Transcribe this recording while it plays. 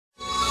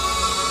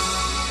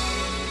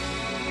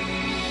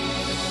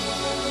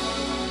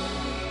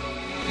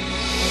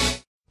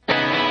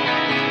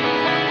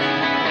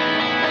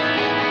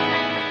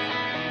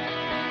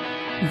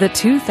The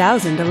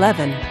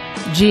 2011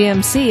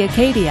 GMC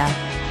Acadia,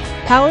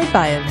 powered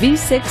by a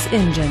V6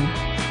 engine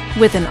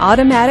with an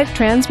automatic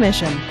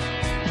transmission.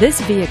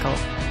 This vehicle,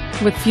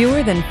 with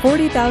fewer than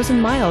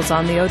 40,000 miles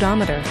on the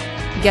odometer,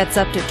 gets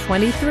up to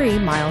 23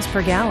 miles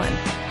per gallon.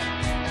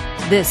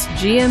 This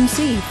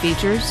GMC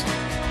features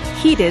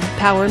heated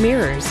power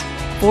mirrors,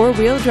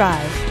 four-wheel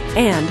drive,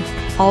 and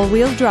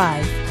all-wheel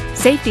drive.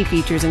 Safety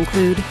features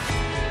include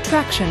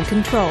traction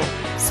control,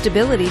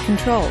 stability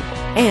control,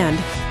 and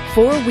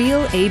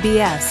four-wheel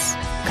ABS.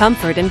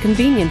 Comfort and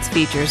convenience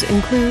features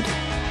include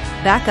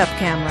backup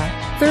camera,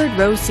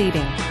 third-row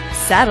seating,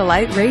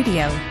 satellite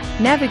radio,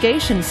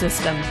 navigation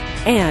system,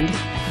 and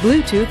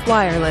Bluetooth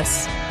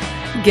wireless.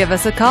 Give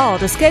us a call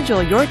to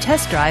schedule your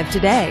test drive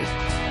today.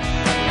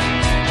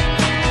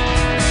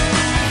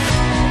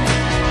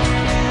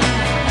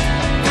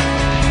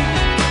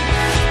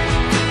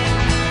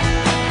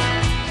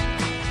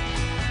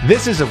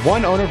 This is a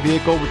one-owner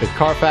vehicle with a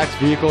Carfax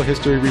Vehicle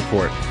History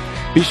Report.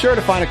 Be sure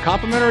to find a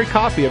complimentary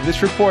copy of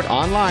this report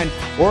online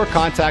or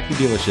contact the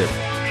dealership.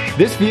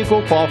 This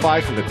vehicle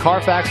qualifies for the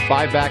Carfax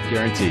Buyback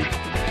Guarantee.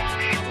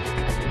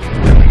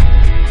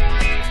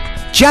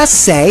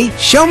 Just say,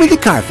 "Show me the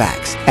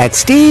Carfax" at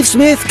Steve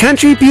Smith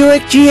Country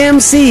Buick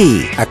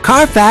GMC, a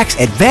Carfax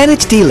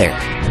Advantage dealer.